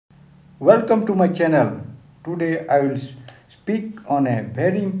Welcome to my channel. Today I will speak on a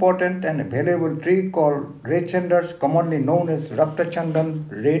very important and valuable tree called red sandals, commonly known as Rakta Chandan,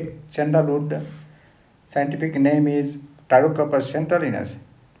 red sandalwood. Scientific name is Pterocarpus santalinus.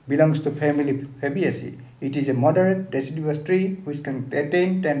 Belongs to family Fabaceae. It is a moderate deciduous tree which can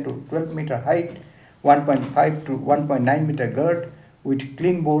attain 10 to 12 meter height, 1.5 to 1.9 meter girth, with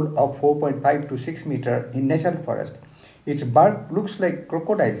clean bole of 4.5 to 6 meter in national forest. Its bark looks like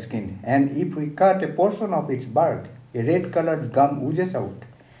crocodile skin, and if we cut a portion of its bark, a red colored gum oozes out.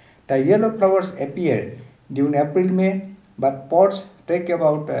 The yellow flowers appear during April-May, but pods take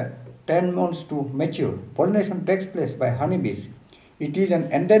about 10 months to mature. Pollination takes place by honeybees. It is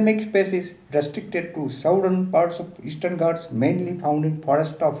an endemic species restricted to southern parts of Eastern Ghats, mainly found in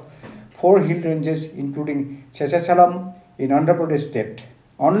forests of 4 hill ranges including Sesashalam in Andhra Pradesh state.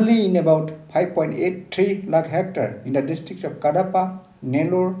 Only in about 5.83 lakh hectare in the districts of Kadapa,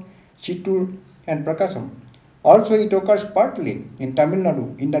 Nellore, Chittoor and Prakasam. Also it occurs partly in Tamil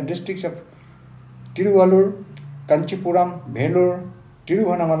Nadu in the districts of Tiruvallur, Kanchipuram, Vellore,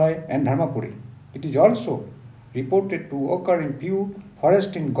 Tiruvannamalai and Dharmapuri. It is also reported to occur in few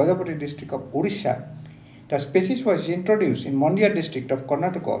forests in Gajapati district of Odisha. The species was introduced in Mandya district of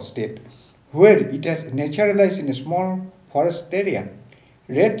Karnataka state, where it has naturalized in a small forest area.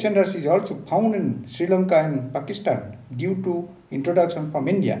 Red sandals is also found in Sri Lanka and Pakistan due to introduction from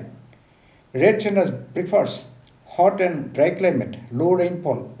India. Red sandals prefers hot and dry climate, low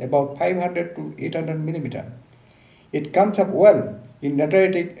rainfall, about 500 to 800 millimeter. It comes up well in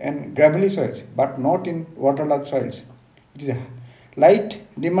lateritic and gravelly soils, but not in waterlogged soils. It is a light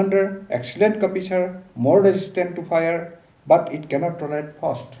demander, excellent copier, more resistant to fire, but it cannot tolerate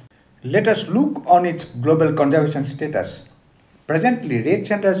frost. Let us look on its global conservation status. Presently, red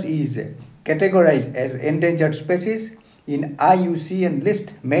sandals is categorized as endangered species in IUCN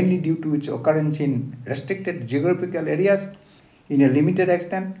list mainly due to its occurrence in restricted geographical areas in a limited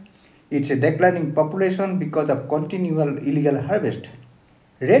extent, its declining population because of continual illegal harvest.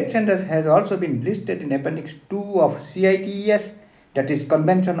 Red sandals has also been listed in Appendix 2 of CITES, that is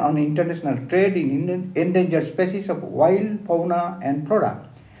Convention on International Trade in Endangered Species of Wild Fauna and Flora,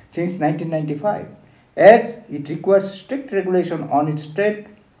 since 1995. As it requires strict regulation on its trade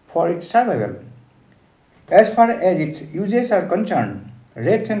for its survival. As far as its uses are concerned,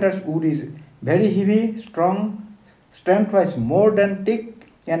 red sandals wood is very heavy, strong, strength-wise more than thick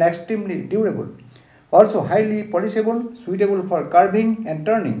and extremely durable. Also highly polishable, suitable for carving and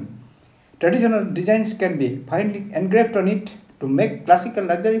turning. Traditional designs can be finely engraved on it to make classical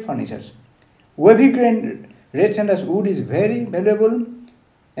luxury furniture. Wavy grain red sandals wood is very valuable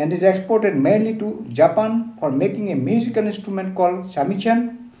and is exported mainly to Japan for making a musical instrument called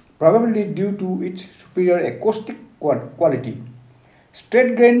shamisen, probably due to its superior acoustic quality.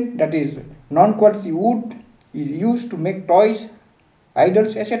 Straight grain, that is non-quality wood, is used to make toys,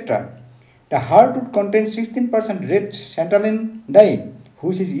 idols, etc. The hardwood contains 16% red santalin dye,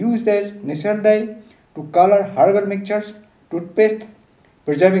 which is used as natural dye to color herbal mixtures, toothpaste,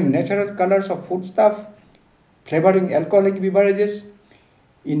 preserving natural colors of foodstuff, flavoring alcoholic beverages,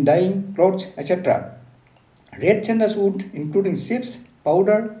 in dyeing clothes, etc. Red sandals wood, including chips,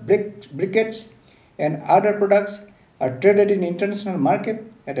 powder, briquettes, and other products, are traded in international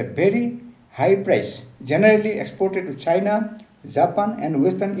market at a very high price, generally exported to China, Japan, and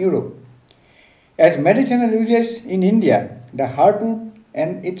Western Europe. As medicinal uses in India, the hardwood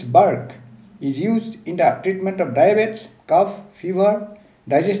and its bark is used in the treatment of diabetes, cough, fever,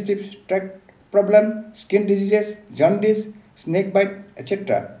 digestive tract problem, skin diseases, jaundice, snake bite,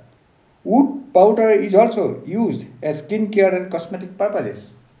 etc. Wood powder is also used as skin care and cosmetic purposes.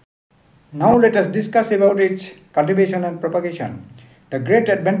 Now let us discuss about its cultivation and propagation. The great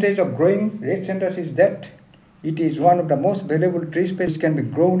advantage of growing red sandals is that it is one of the most valuable tree species which can be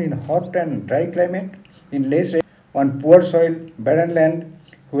grown in hot and dry climate, in less rain, on poor soil, barren land,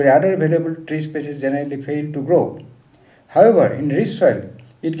 where other valuable tree species generally fail to grow. However, in rich soil,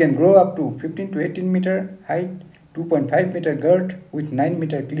 it can grow up to 15 to 18 meter height, 2.5 meter girth with 9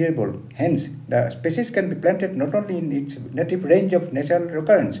 meter clear bole. Hence, the species can be planted not only in its native range of natural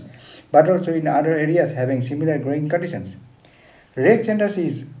occurrence, but also in other areas having similar growing conditions. Red sandals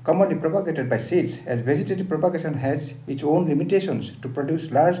is commonly propagated by seeds, as vegetative propagation has its own limitations to produce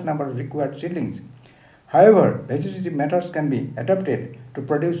large number of required seedlings. However, vegetative methods can be adopted to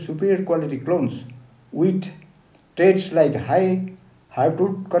produce superior quality clones with traits like high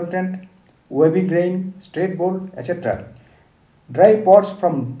hardwood content, wavy grain, straight bole, etc. Dry pods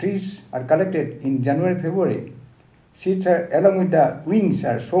from trees are collected in January-February. Seeds along with the wings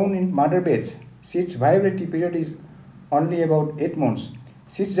are sown in mother beds. Seeds viability period is only about 8 months.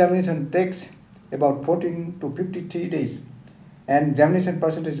 Seed germination takes about 14 to 53 days, and germination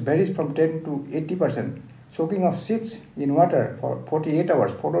percentage varies from 10 to 80%. Soaking of seeds in water for 48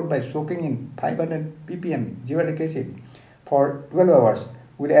 hours, followed by soaking in 500 ppm zeolic acid for 12 hours,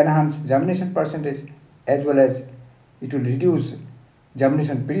 will enhance germination percentage as well as it will reduce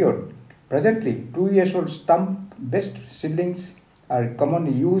germination period. Presently, 2 years old stump-based seedlings are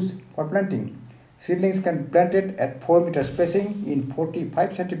commonly used for planting. Seedlings can be planted at 4 meter spacing in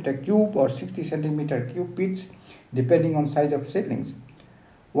 45 cm cube or 60 cm cube pits depending on size of seedlings.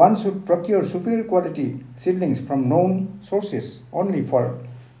 One should procure superior quality seedlings from known sources only for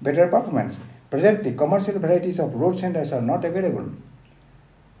better performance. Presently, commercial varieties of rhododendrons are not available.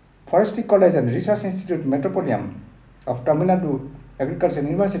 Forestry College and Research Institute Metropolitan of Tamil Nadu Agricultural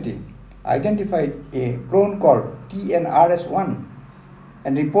University identified a clone called TNRS1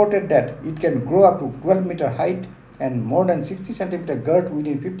 and reported that it can grow up to 12 meter height and more than 60 cm girth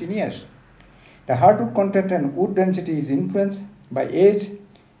within 15 years. The hardwood content and wood density is influenced by age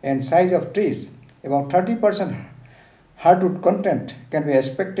and size of trees. About 30% hardwood content can be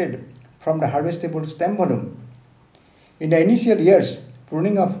expected from the harvestable stem volume. In the initial years,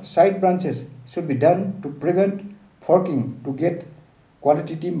 pruning of side branches should be done to prevent forking to get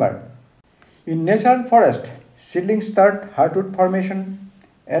quality timber. In natural forest, seedlings start hardwood formation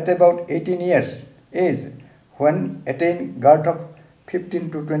at about 18 years age when attain girth of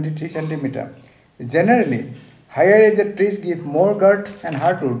 15 to 23 cm. Generally, higher aged trees give more girth and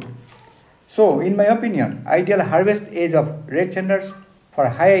hardwood. So, in my opinion, ideal harvest age of red chanders for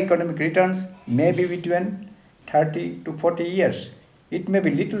high economic returns may be between 30 to 40 years. It may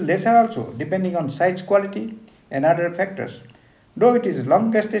be little lesser also, depending on size, quality, and other factors. Though it is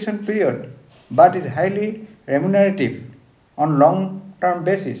long gestation period, but is highly remunerative on long-term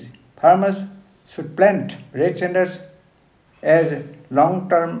basis. Farmers should plant red chanders as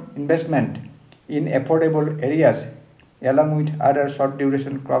long-term investment in affordable areas along with other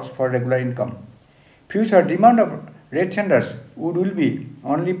short-duration crops for regular income. Future demand of red chanders will be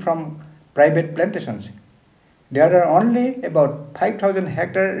only from private plantations. There are only about 5,000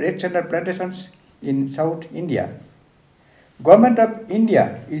 hectare red chander plantations in South India. Government of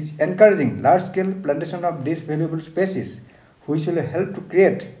India is encouraging large-scale plantation of this valuable species, which will help to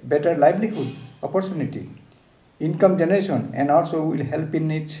create better livelihood opportunity, income generation, and also will help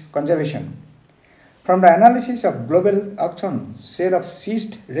in its conservation. From the analysis of global auction sale of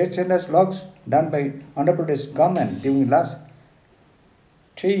seized red chanders logs done by Andhra Pradesh government during last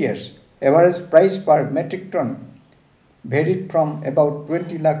 3 years, average price per metric ton varied from about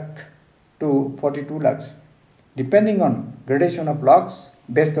 20 lakh to 42 lakhs, depending on gradation of logs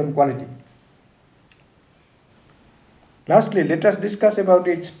based on quality. Lastly, let us discuss about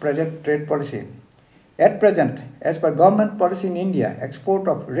its present trade policy. At present, as per government policy in India, export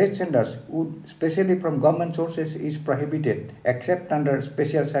of red chanders wood, especially from government sources, is prohibited except under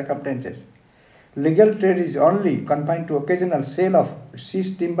special circumstances. Legal trade is only confined to occasional sale of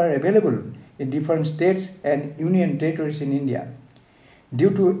seized timber available in different states and union territories in India.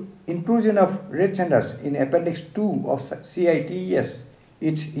 Due to inclusion of red chanders in Appendix 2 of CITES,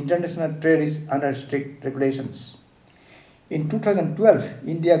 its international trade is under strict regulations. In 2012,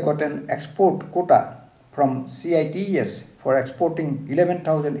 India got an export quota from CITES for exporting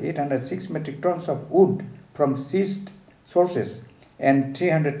 11,806 metric tons of wood from seized sources and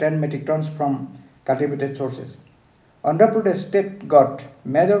 310 metric tons from cultivated sources. Andhra Pradesh state got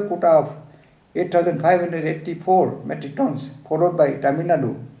major quota of 8,584 metric tons, followed by Tamil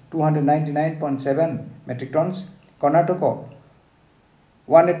Nadu 299.7 metric tons, Karnataka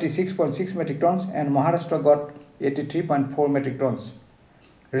 186.6 metric tons, and Maharashtra got 83.4 metric tons.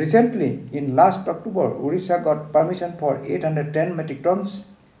 Recently, in last October, Odisha got permission for 810 metric tons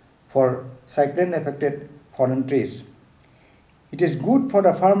for cyclone-affected fallen trees. It is good for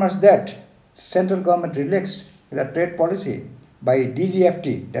the farmers that central government relaxed the trade policy by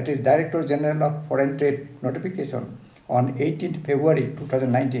DGFT, that is Director General of Foreign Trade Notification, on 18th February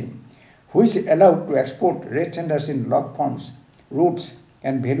 2019, which allowed to export red chanders in log forms, roots,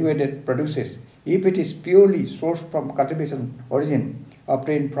 and value-added produces if it is purely sourced from cultivation origin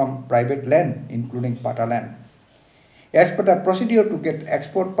obtained from private land, including pata land. As per the procedure to get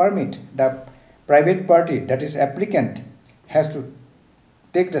export permit, the private party, that is applicant, has to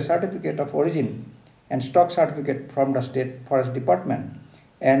take the certificate of origin and stock certificate from the State Forest Department,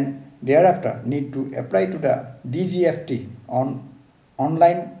 and thereafter need to apply to the DGFT on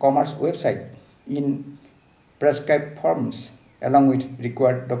online commerce website in prescribed forms along with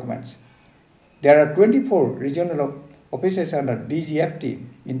required documents. There are 24 regional offices under DGFT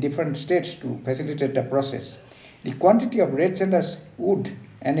in different states to facilitate the process. The quantity of red sandal's wood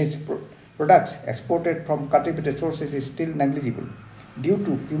and its products exported from cultivated sources is still negligible due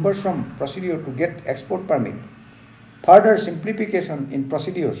to cumbersome procedure to get export permit. Further simplification in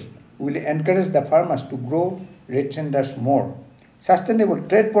procedures will encourage the farmers to grow red sandals more. Sustainable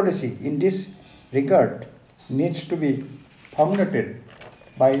trade policy in this regard needs to be formulated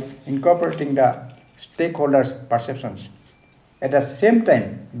by incorporating the stakeholders' perceptions. At the same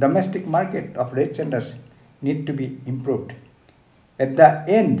time, domestic market of red sandals need to be improved. At the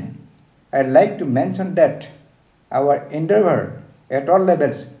end, I'd like to mention that our endeavor at all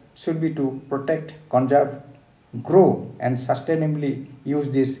levels should be to protect, conserve, grow and sustainably use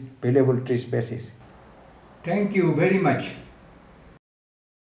these valuable tree species. Thank you very much.